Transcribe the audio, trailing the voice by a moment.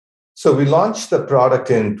So we launched the product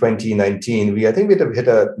in 2019. I think we'd have hit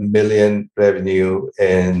 $1 million revenue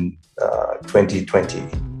in 2020.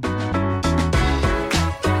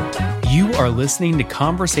 You are listening to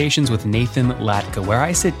Conversations with Nathan Latka, where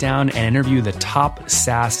I sit down and interview the top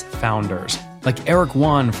SaaS founders, like Eric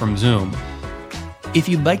Yuan from Zoom. If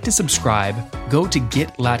you'd like to subscribe, go to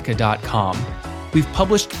getlatka.com. We've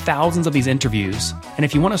published thousands of these interviews, and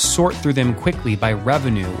if you want to sort through them quickly by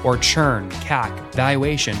revenue or churn, CAC,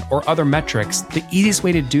 valuation, or other metrics, the easiest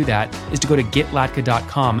way to do that is to go to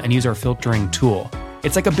getlatka.com and use our filtering tool.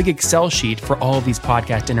 It's like a big Excel sheet for all of these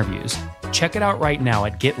podcast interviews. Check it out right now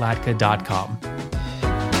at getlatka.com.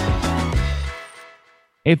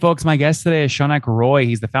 Hey folks, my guest today is Shaunak Roy.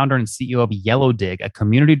 He's the founder and CEO of YellowDig, a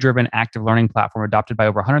community-driven active learning platform adopted by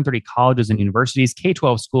over 130 colleges and universities,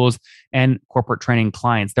 K-12 schools, and corporate training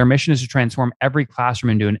clients. Their mission is to transform every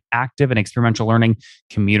classroom into an active and experiential learning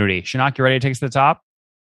community. Shaunak, you ready to take us to the top?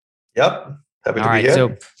 Yep. Happy to be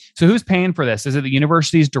here. So who's paying for this? Is it the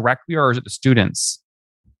universities directly or is it the students?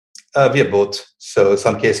 We have both. So in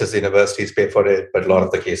some cases, the universities pay for it, but a lot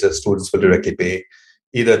of the cases, students will directly pay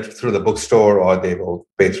either through the bookstore or they will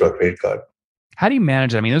pay through a credit card. How do you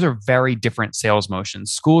manage it? I mean, those are very different sales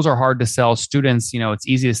motions. Schools are hard to sell. Students, it's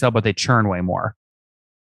easy to sell, but they churn way more.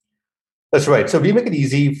 That's right. So we make it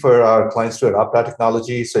easy for our clients to adopt our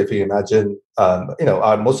technology. So if you imagine,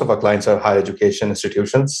 most of our clients are higher education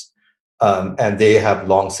institutions, and they have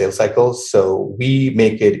long sales cycles. So we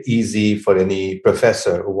make it easy for any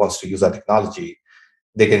professor who wants to use our technology.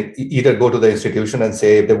 They can either go to the institution and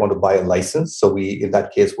say if they want to buy a license. So we, in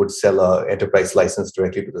that case, would sell an enterprise license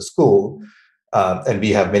directly to the school. And we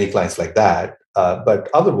have many clients like that. But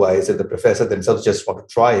otherwise, if the professor themselves just want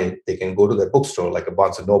to try it, they can go to their bookstore, like a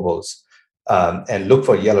Barnes & Noble's, and look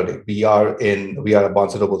for YellowDig. We are a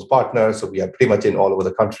Barnes & Noble's partner, so we are pretty much in all over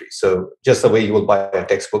the country. So just the way you will buy a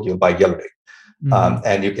textbook, you'll buy YellowDig. Mm-hmm.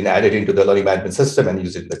 And you can add it into the learning management system and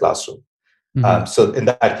use it in the classroom. Mm-hmm. So in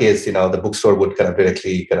that case, the bookstore would kind of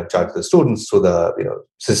directly charge the students through the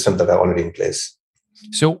systems that are already in place.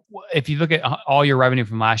 So if you look at all your revenue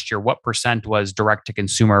from last year, what % was direct to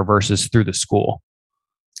consumer versus through the school?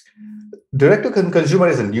 Direct to consumer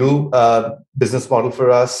is a new business model for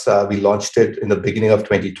us. We launched it in the beginning of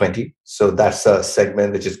 2020. So that's a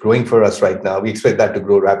segment which is growing for us right now. We expect that to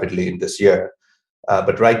grow rapidly in this year.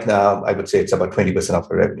 But right now, I would say it's about 20%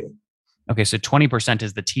 of our revenue. Okay, so 20%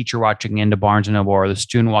 is the teacher walking into Barnes & Noble or the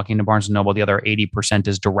student walking into Barnes & Noble. The other 80%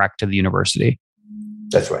 is direct to the university.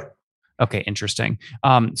 That's right. Okay, interesting.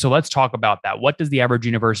 So let's talk about that. What does the average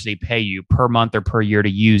university pay you per month or per year to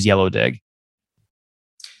use YellowDig?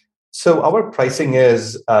 So our pricing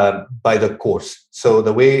is by the course. So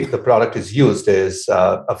the way the product is used is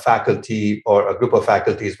a faculty or a group of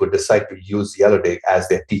faculties would decide to use YellowDig as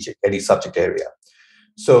they're teaching any subject area.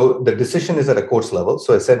 So the decision is at a course level.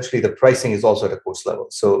 So essentially the pricing is also at a course level.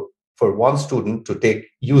 So for one student to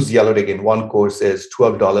use YellowDig in one course is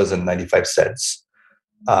 $12.95.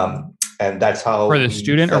 And that's how for the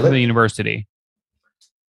student or for the university?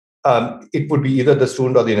 It would be either the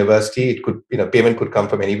student or the university. It could, payment could come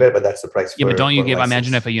from anywhere, but that's the price. Yeah, but don't you give? I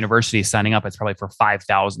imagine if a university is signing up, it's probably for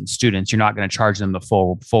 5,000 students. You're not going to charge them the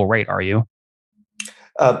full rate, are you?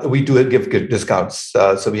 We do give good discounts.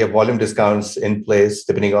 So we have volume discounts in place.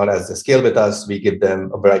 Depending on as they scale with us, we give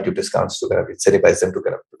them a variety of discounts to kind of incentivize them to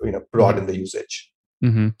kind of broaden the usage.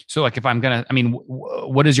 Mm-hmm. So like if I'm going to,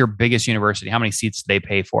 what is your biggest university? How many seats do they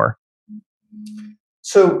pay for?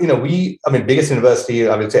 So, biggest university,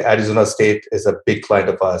 I would say Arizona State is a big client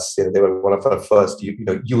of us. They were one of our first,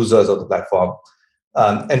 users of the platform.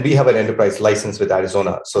 And we have an enterprise license with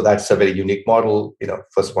Arizona. So that's a very unique model,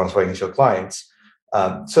 first one for initial clients.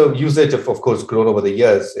 So usage of course, grown over the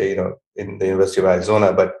years, in the University of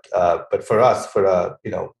Arizona. But for us,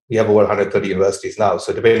 we have over 130 universities now.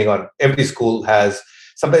 So depending on every school has,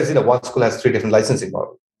 sometimes, one school has 3 different licensing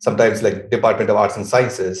models. Sometimes like Department of Arts and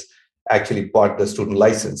Sciences actually bought the student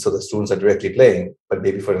license. So the students are directly paying, but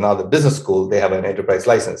maybe for another business school, they have an enterprise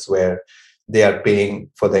license where they are paying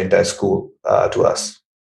for the entire school to us.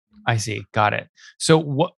 I see. Got it.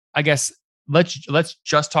 So let's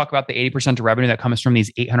just talk about the 80% of revenue that comes from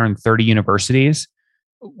these 830 universities.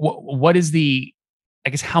 What is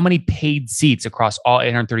how many paid seats across all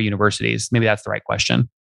 830 universities? Maybe that's the right question.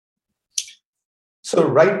 So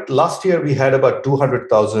last year we had about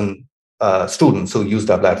 200,000 students who used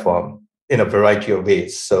our platform in a variety of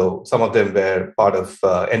ways. So some of them were part of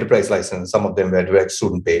enterprise license, some of them were direct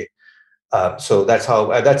student pay. So that's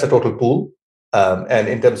a total pool. And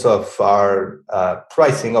in terms of our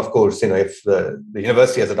pricing, of course, if the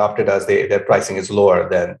university has adopted us, their pricing is lower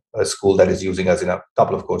than a school that is using us in a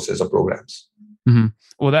couple of courses or programs. hmm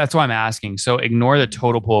Well, that's why I'm asking. So ignore the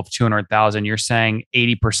total pool of 200,000. You're saying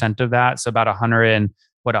 80% of that, so about 100 and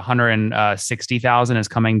what 160,000 is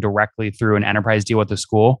coming directly through an enterprise deal with the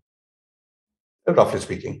school. roughly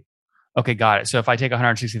speaking. Okay, got it. So if I take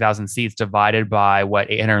 160,000 seats divided by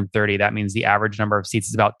what 830, that means the average number of seats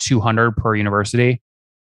is about 200 per university.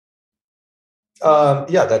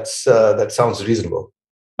 Yeah, that sounds reasonable.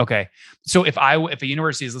 Okay. So if a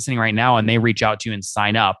university is listening right now and they reach out to you and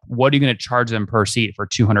sign up, what are you going to charge them per seat for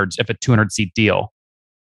 200 if a 200 seat deal?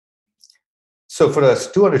 So for us,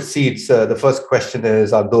 200 seats, the first question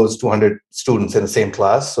is, are those 200 students in the same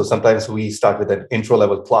class? So sometimes we start with an intro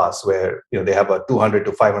level class where they have a 200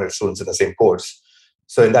 to 500 students in the same course.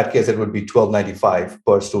 So in that case, it would be $12.95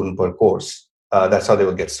 per student per course. That's how they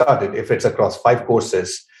will get started. If it's across 5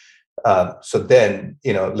 courses, so then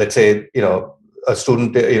let's say a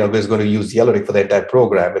student is going to use Yellowdick for the entire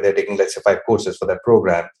program, but they're taking, let's say, 5 courses for that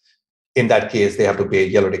program. In that case, they have to pay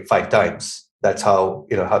Yellowdick 5 times. That's how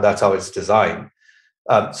it's designed.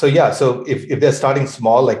 So if they're starting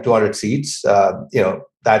small, like 200 seats,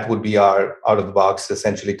 that would be our out of the box,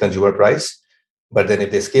 essentially consumer price. But then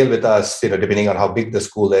if they scale with us, depending on how big the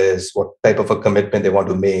school is, what type of a commitment they want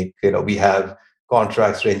to make, we have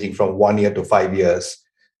contracts ranging from 1 year to 5 years.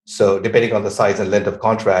 So depending on the size and length of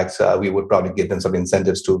contracts, we would probably give them some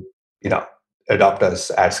incentives to, adopt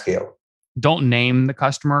us at scale. Don't name the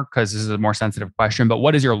customer because this is a more sensitive question, but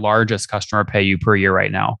what does your largest customer pay you per year right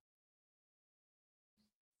now?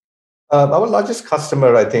 Our largest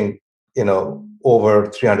customer, I think, over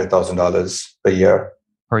 $300,000 per year.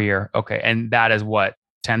 Per year. Okay. And that is what,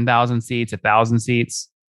 10,000 seats, 1,000 seats?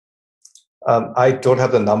 I don't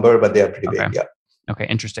have the number, but they are pretty big. Yeah. Okay.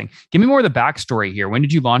 Interesting. Give me more of the backstory here. When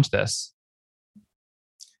did you launch this?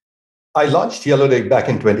 I launched Yellowdick back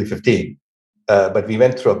in 2015. But we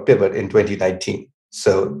went through a pivot in 2019.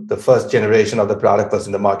 So the first generation of the product was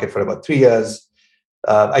in the market for about 3 years.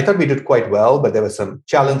 I thought we did quite well, but there were some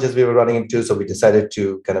challenges we were running into. So we decided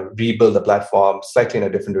to kind of rebuild the platform slightly in a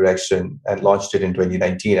different direction and launched it in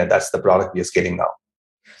 2019. And that's the product we are scaling now.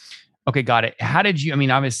 Okay, got it. How did you,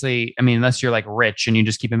 obviously, unless you're like rich and you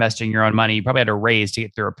just keep investing your own money, you probably had to raise to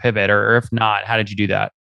get through a pivot, or if not, how did you do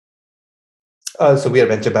that? So we are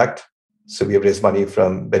venture backed. So we have raised money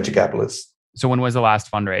from venture capitalists. So when was the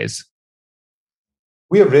last fundraise?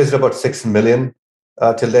 We have raised about $6 million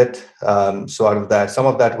till date. So out of that, some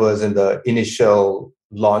of that was in the initial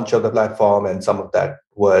launch of the platform, and some of that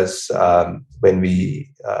was when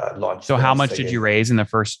we launched. So how much did you raise in the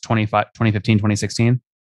first 2015, 2016?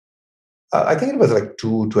 I think it was like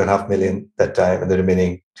 2.5 million that time, and the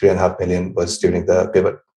remaining 3.5 million was during the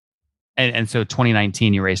pivot. And so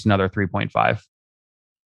 2019, you raised another 3.5.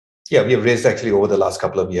 Yeah, we have raised actually over the last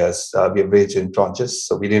couple of years. We have raised in tranches,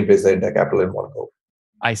 so we didn't raise the entire capital in one go.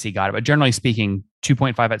 I see, got it. But generally speaking,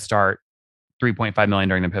 2.5 at start, 3.5 million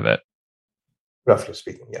during the pivot. Roughly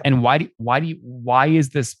speaking, yeah. And why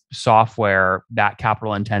is this software that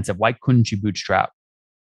capital intensive? Why couldn't you bootstrap?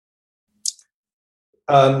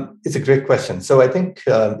 It's a great question. So I think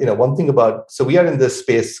one thing so we are in this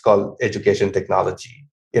space called education technology.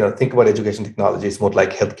 Think about education technology; it's more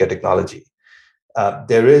like healthcare technology.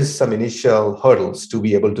 There is some initial hurdles to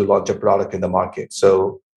be able to launch a product in the market.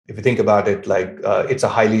 So if you think about it, it's a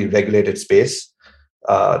highly regulated space.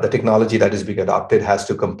 The technology that is being adopted has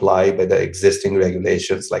to comply with the existing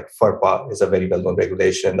regulations, like FERPA is a very well-known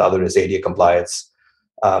regulation. The other is ADA compliance.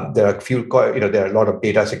 There are there are a lot of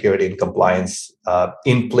data security and compliance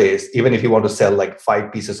in place. Even if you want to sell like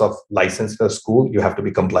 5 pieces of license to a school, you have to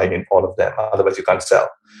be compliant in all of them. Otherwise, you can't sell.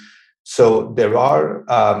 So there are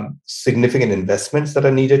significant investments that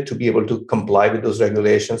are needed to be able to comply with those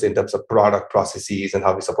regulations in terms of product processes and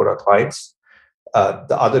how we support our clients.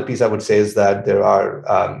 The other piece I would say is that there are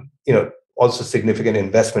also significant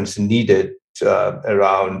investments needed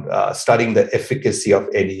around studying the efficacy of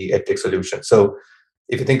any edtech solution. So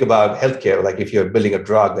if you think about healthcare, like if you're building a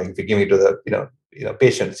drug, like if you're giving it to the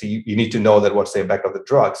patients, you need to know that what's the impact of the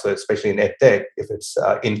drug. So especially in edtech, if it's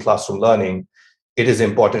in classroom learning, it is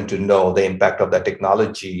important to know the impact of that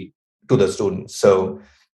technology to the students. So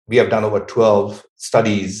we have done over 12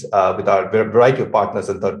 studies with our variety of partners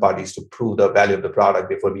and third parties to prove the value of the product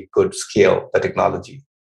before we could scale the technology.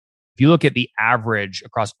 If you look at the average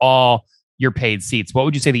across all your paid seats, what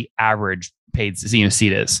would you say the average paid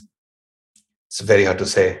seat is? It's very hard to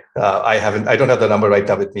say. I don't have the number right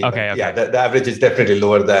now with me. Okay. Yeah, the average is definitely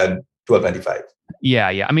lower than $12.95.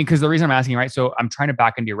 Yeah. Because the reason I'm asking, right? So I'm trying to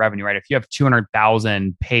back into your revenue, right? If you have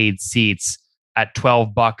 200,000 paid seats at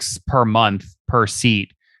 $12 per month per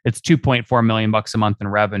seat, it's $2.4 million a month in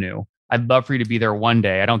revenue. I'd love for you to be there one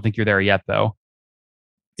day. I don't think you're there yet, though.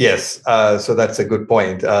 Yes, so that's a good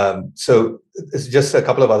point. So it's just a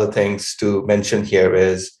couple of other things to mention here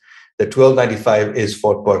is the 1295 is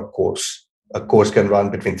for per course. A course can run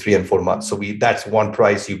between 3 and 4 months. So that's one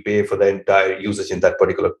price you pay for the entire usage in that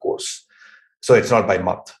particular course. So it's not by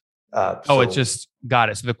month. It's just got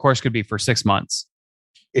it. So the course could be for 6 months.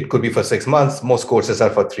 It could be for 6 months. Most courses are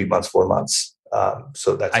for 3 months, 4 months.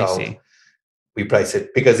 So that's how we price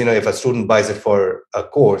it. Because if a student buys it for a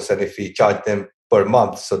course and if we charge them per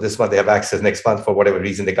month, so this month they have access, next month for whatever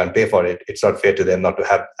reason they can't pay for it, it's not fair to them not to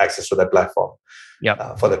have access to that platform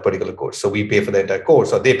for that particular course. So we pay for the entire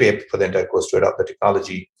course, or they pay for the entire course to adopt the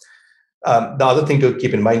technology. The other thing to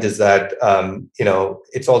keep in mind is that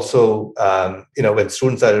it's also when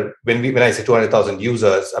students are when I say 200,000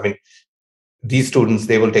 users, I mean these students,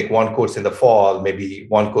 they will take one course in the fall, maybe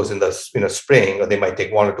one course in the spring, or they might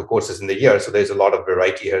take one or two courses in the year. So there's a lot of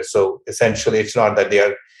variety here. So essentially, it's not that they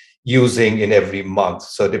are using in every month.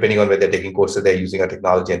 So depending on where they're taking courses, they're using our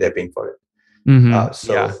technology and they're paying for it.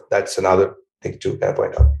 That's another thing to kind of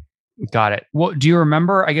point out. Got it. Well, do you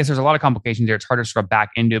remember, I guess there's a lot of complications there. It's hard to sort of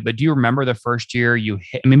back into it, but do you remember the first year you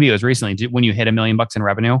hit, maybe it was recently, when you hit $1 million in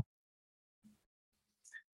revenue?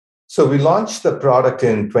 So we launched the product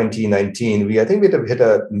in 2019. I think we'd have hit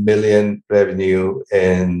 $1 million revenue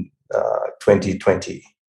in 2020.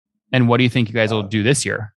 And what do you think you guys will do this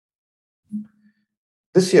year?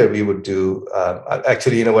 This year we would do,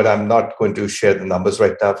 actually, you know what, I'm not going to share the numbers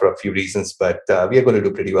right now for a few reasons, but we are going to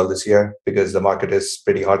do pretty well this year because the market is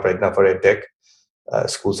pretty hot right now for EdTech.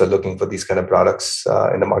 Schools are looking for these kind of products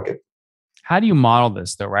in the market. How do you model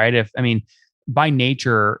this though, right? By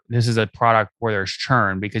nature, this is a product where there's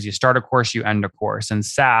churn because you start a course, you end a course. And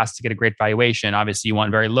SaaS, to get a great valuation, obviously you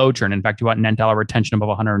want very low churn. In fact, you want net dollar retention above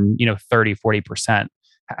 130, 40%.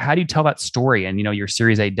 How do you tell that story in, your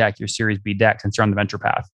Series A deck, your Series B deck, since you're on the venture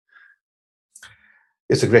path?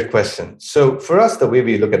 It's a great question. So for us, the way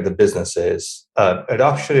we look at the business is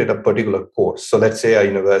adoption in a particular course. So let's say a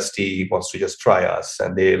university wants to just try us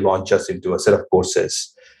and they launch us into a set of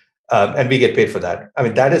courses. And we get paid for that. I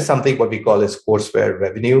mean, that is something what we call as courseware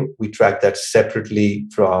revenue. We track that separately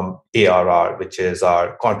from ARR, which is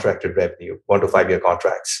our contracted revenue, 1 to 5 year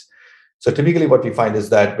contracts. So typically what we find is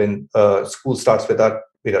that when a school starts with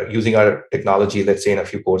using our technology, let's say in a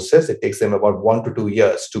few courses, it takes them about 1 to 2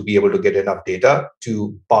 years to be able to get enough data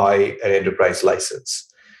to buy an enterprise license.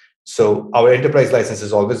 So our enterprise license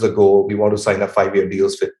is always the goal. We want to sign up 5-year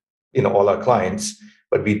deals with all our clients,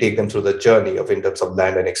 but we take them through the journey in terms of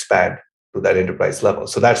land and expand to that enterprise level.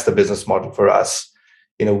 So that's the business model for us.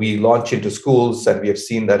 We launch into schools and we have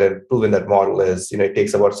seen that and proven that model is, it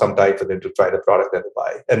takes about some time for them to try the product and to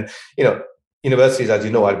buy. And, universities, as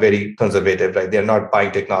you know, are very conservative, right? They're not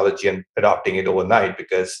buying technology and adopting it overnight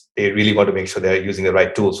because they really want to make sure they're using the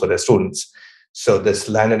right tools for their students. So this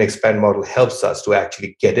land and expand model helps us to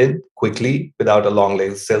actually get in quickly without a long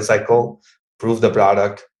sales cycle, prove the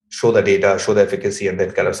product, show the data, show the efficacy, and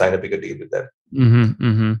then kind of sign a bigger deal with them. Mm-hmm,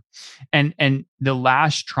 mm-hmm. And the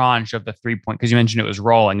last tranche of the because you mentioned it was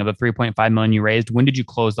rolling, of the 3.5 million you raised, when did you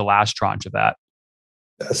close the last tranche of that?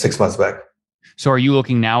 6 months back. So are you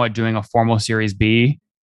looking now at doing a formal Series B?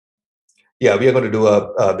 Yeah, we are going to do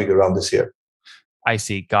a bigger round this year. I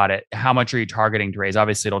see. Got it. How much are you targeting to raise?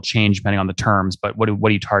 Obviously, it'll change depending on the terms, but what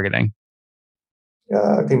are you targeting?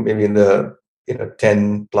 Yeah, I think maybe in the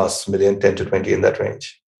 10 plus million, 10 to 20 in that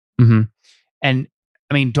range. Mm-hmm. And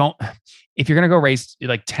I mean, if you're going to go raise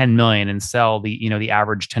like 10 million and sell the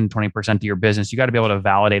average 10 to 20% of your business, you got to be able to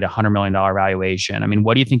validate $100 million valuation. I mean,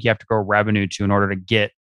 what do you think you have to grow revenue to in order to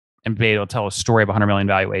get and be able to tell a story of $100 million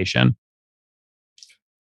valuation?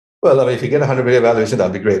 Well, I mean, if you get $100 million valuation,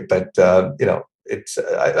 that'd be great. But, it's,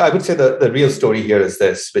 I would say the real story here is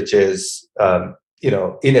this, which is,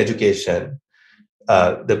 in education,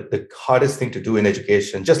 the hardest thing to do in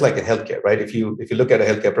education, just like in healthcare, right? If you look at a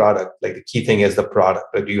healthcare product, like the key thing is the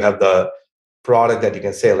product. Like, do you have the product that you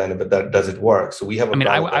can sell, and but does it work? So we have.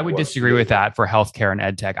 I would disagree with that for healthcare and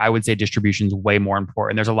ed tech. I would say distribution is way more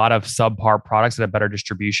important. There's a lot of subpar products that have better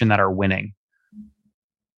distribution that are winning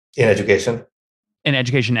in education. In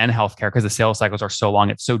education and healthcare, because the sales cycles are so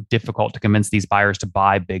long, it's so difficult to convince these buyers to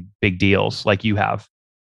buy big deals like you have.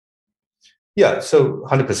 Yeah, so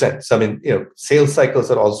 100%. So I mean, sales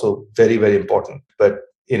cycles are also very, very important. But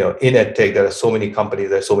in EdTech, there are so many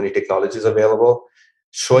companies, there are so many technologies available.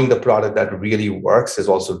 Showing the product that really works is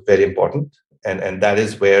also very important, and that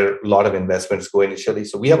is where a lot of investments go initially.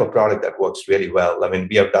 So we have a product that works really well. I mean,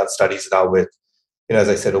 we have done studies now with, as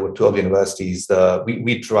I said, over 12 universities.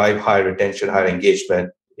 We drive higher retention, higher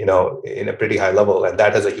engagement, in a pretty high level, and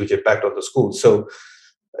that has a huge impact on the school. So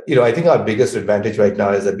I think our biggest advantage right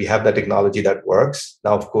now is that we have that technology that works.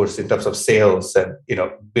 Now, of course, in terms of sales and,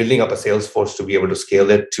 building up a sales force to be able to scale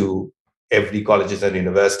it to every colleges and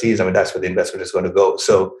universities, I mean, that's where the investment is going to go.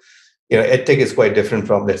 So, EdTech is quite different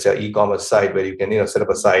from, let's say, an e-commerce site where you can, set up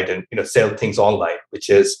a site and, sell things online, which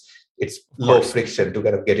is, it's low friction to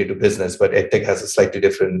kind of get into business. But EdTech has a slightly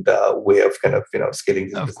different way of kind of, scaling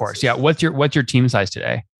these businesses. Of course. Yeah. What's your team size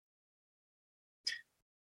today?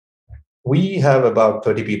 We have about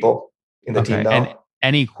 30 people in the team now. And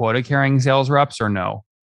any quota carrying sales reps or no?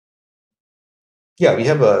 Yeah, we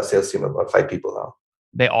have a sales team of about 5 people now.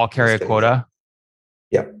 They all carry a quota?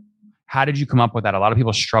 Yeah. How did you come up with that? A lot of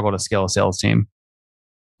people struggle to scale a sales team.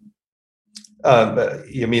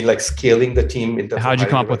 You mean like scaling the team? How did you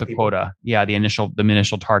come up with a quota? Yeah, the initial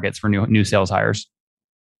targets for new sales hires.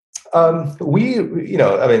 We had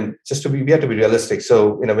to be realistic.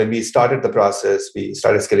 So, when we started the process, we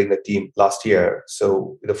started scaling the team last year.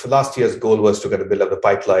 So, for last year's goal was to kind of build up the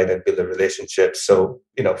pipeline and build a relationship. So,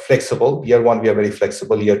 flexible. Year 1, we are very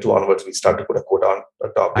flexible. Year 2 onwards, we start to put a quota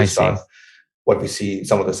on top based on what we see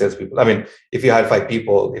some of the salespeople. I mean, if you hire 5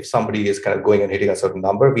 people, if somebody is kind of going and hitting a certain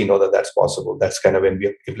number, we know that that's possible. That's kind of when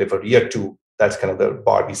we implement for year 2. That's kind of the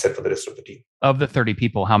bar we set for the rest of the team. Of the 30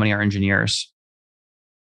 people, how many are engineers?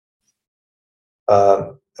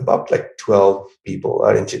 About like 12 people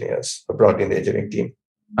are engineers brought in the engineering team.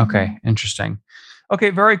 Okay, interesting. Okay,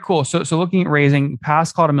 very cool. So looking at raising,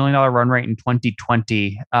 past called $1 million run rate in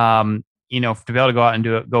 2020. To be able to go out and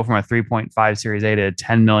go from a 3.5 Series A to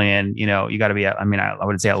 10 million, you got to be. I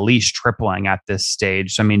would say at least tripling at this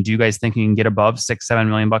stage. So, do you guys think you can get above $6-7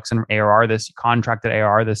 million in ARR contracted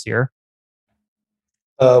ARR this year?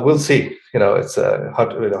 We'll see. It's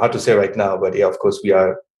hard to say right now, but yeah, of course, we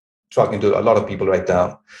are talking to a lot of people right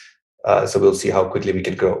now. So we'll see how quickly we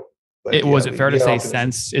can grow. But is it fair to say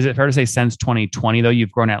since 2020 though,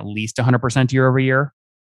 you've grown at least 100% year over year?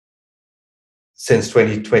 Since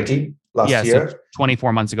 2020, last year? So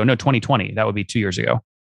 24 months ago. No, 2020. That would be 2 years ago.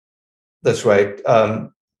 That's right.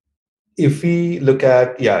 If we look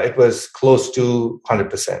at, it was close to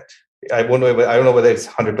 100%. I don't know whether it's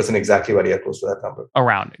 100% exactly, but close to that number.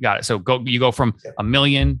 Around, got it. So you go from $1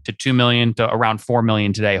 million to $2 million to around $4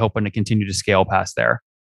 million today, hoping to continue to scale past there.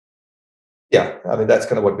 Yeah, that's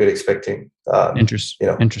kind of what we're expecting.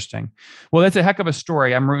 Interesting. Well, that's a heck of a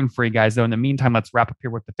story. I'm rooting for you guys, though. In the meantime, let's wrap up here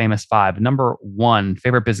with the famous 5. Number 1,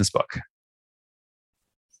 favorite business book.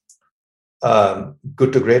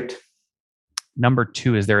 Good to Great. Number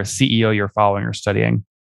 2, is there a CEO you're following or studying?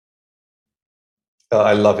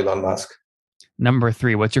 I love Elon Musk. Number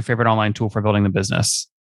 3, what's your favorite online tool for building the business?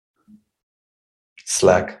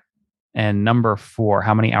 Slack. And number 4,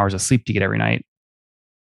 how many hours of sleep do you get every night?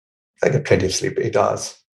 I get plenty of sleep, 8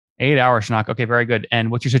 hours. 8 hours, Shaunak. Okay, very good.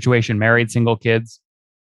 And what's your situation? Married, single, kids?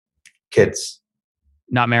 Kids.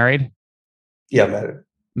 Not married? Yeah, married.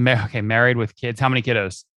 Okay, married with kids. How many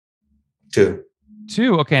kiddos? 2.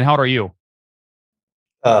 2. Okay, and how old are you?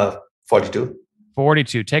 42.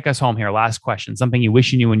 42. Take us home here. Last question. Something you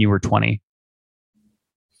wish you knew when you were 20.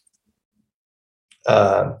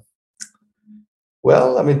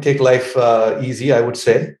 Take life easy, I would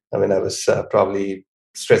say. I was probably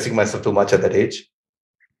stressing myself too much at that age.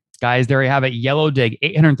 Guys, there you have it. YellowDig,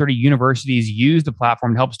 830 universities use the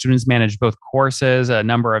platform to help students manage both courses, a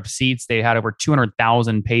number of seats. They had over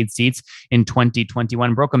 200,000 paid seats in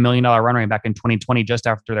 2021, broke $1 million run rate back in 2020, just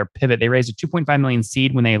after their pivot. They raised a 2.5 million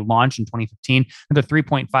seed when they launched in 2015, and the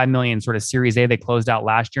 3.5 million sort of Series A they closed out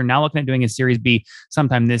last year. Now looking at doing a Series B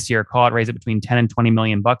sometime this year. Call it, raise it between 10 and 20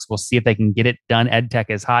 million bucks. We'll see if they can get it done.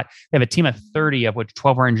 EdTech is hot. They have a team of 30, of which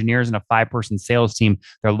 12 are engineers and a 5-person sales team.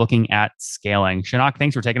 They're looking at scaling. Shaunak,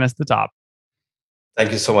 thanks for taking us to the top.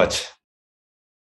 Thank you so much.